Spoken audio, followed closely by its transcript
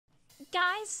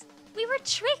Guys, we were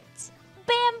tricked,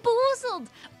 bamboozled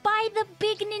by the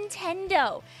big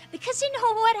Nintendo. Because you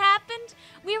know what happened?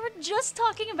 We were just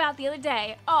talking about the other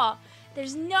day. Oh,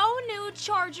 there's no new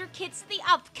charger kits the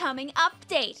upcoming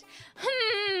update.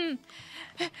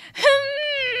 The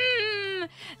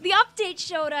update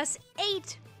showed us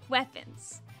 8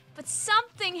 weapons. But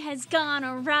something has gone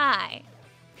awry.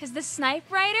 Because the Snipe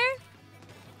Rider's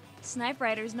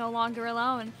no longer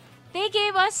alone. They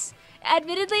gave us,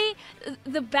 admittedly,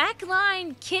 the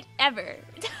backline kit ever.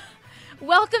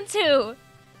 Welcome to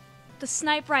the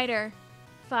Snipe Rider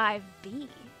 5B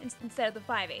instead of the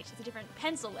 5H. It's a different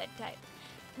pencil lead type.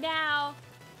 Now,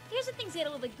 here's the things that get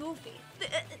a little bit goofy.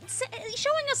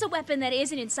 Showing us a weapon that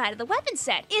isn't inside of the weapon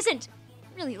set isn't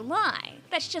really a lie.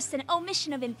 That's just an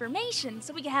omission of information,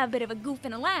 so we can have a bit of a goof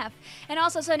and a laugh. And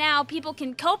also, so now people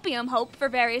can copium hope for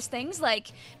various things,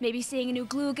 like maybe seeing a new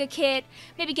Gluga kit,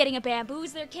 maybe getting a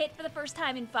Bamboozler kit for the first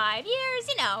time in 5 years,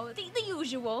 you know, the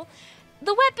usual.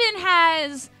 The weapon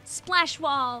has Splash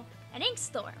Wall and Ink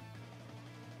Storm.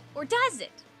 Or does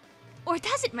it? Or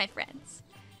does it, my friends?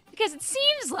 Because it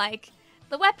seems like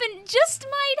the weapon just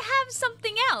might have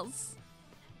something else.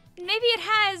 Maybe it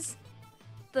has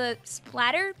the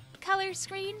Splattercolor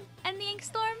Screen and the Ink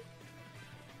Storm?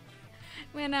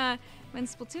 When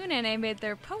Splatoon NA made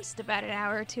their post about an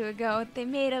hour or two ago, they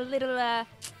made a little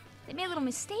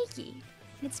mistakey.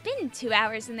 It's been 2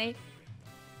 hours and they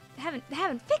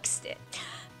haven't fixed it.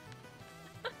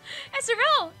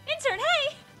 SRL, intern,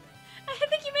 hey! I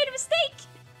think you made a mistake.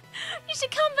 You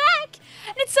should come back.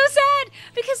 And it's so sad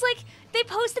because like they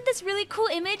posted this really cool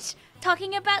image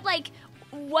talking about like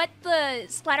what the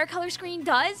Splattercolor Screen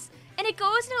does, and it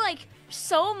goes into like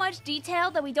so much detail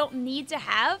that we don't need to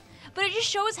have, but it just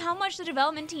shows how much the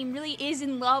development team really is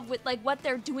in love with like what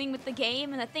they're doing with the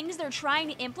game and the things they're trying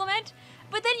to implement.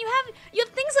 But then you have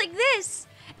things like this,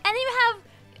 and then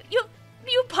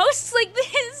you posts like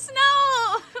this.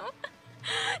 No.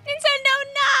 Nintendo,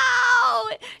 no!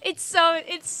 It's so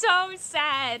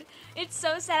sad. It's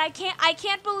so sad. I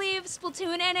can't believe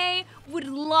Splatoon NA would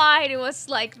lie to us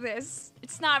like this.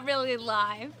 It's not really a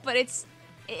lie, but it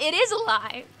is a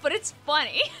lie, but it's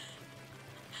funny.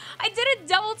 I did a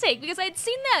double take because I'd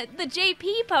seen the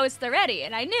JP post already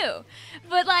and I knew.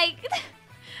 But like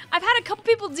I've had a couple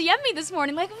people DM me this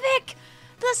morning like, Vic,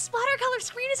 the Splattercolor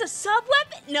Screen is a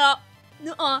Subweapon? No.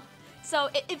 Nuh-uh. So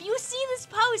if you see this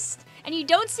post and you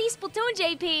don't see Splatoon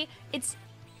JP, it's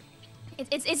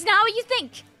not what you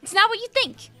think. It's not what you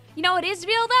think. You know what is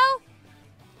real though?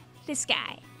 This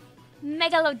guy,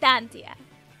 Megalodontia.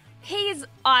 He's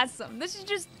awesome. This is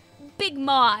just big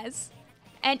Moz,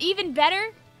 and even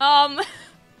better, when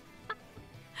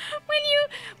you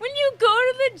go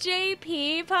to the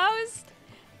JP post,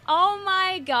 oh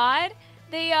my God,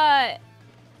 the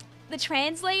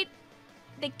translate.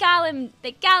 They call him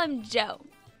Joe.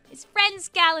 His friends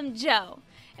call him Joe.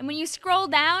 And when you scroll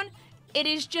down, it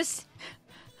is just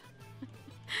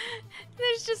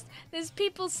there's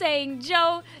people saying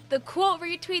Joe. The quote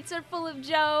retweets are full of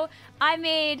Joe. I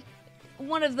made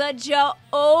one of the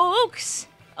jokes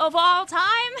of all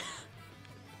time.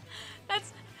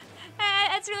 That's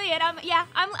really it.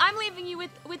 I'm leaving you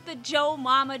with the Joe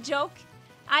Mama joke.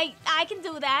 I can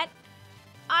do that.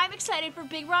 I'm excited for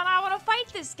Big Ron. I want to fight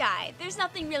this guy. There's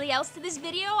nothing really else to this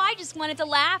video. I just wanted to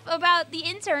laugh about the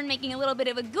intern making a little bit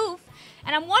of a goof,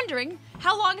 and I'm wondering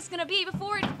how long it's gonna be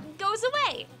before it goes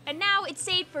away. And now it's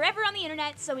saved forever on the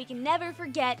internet, so we can never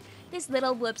forget this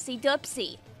little whoopsie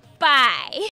doopsie. Bye.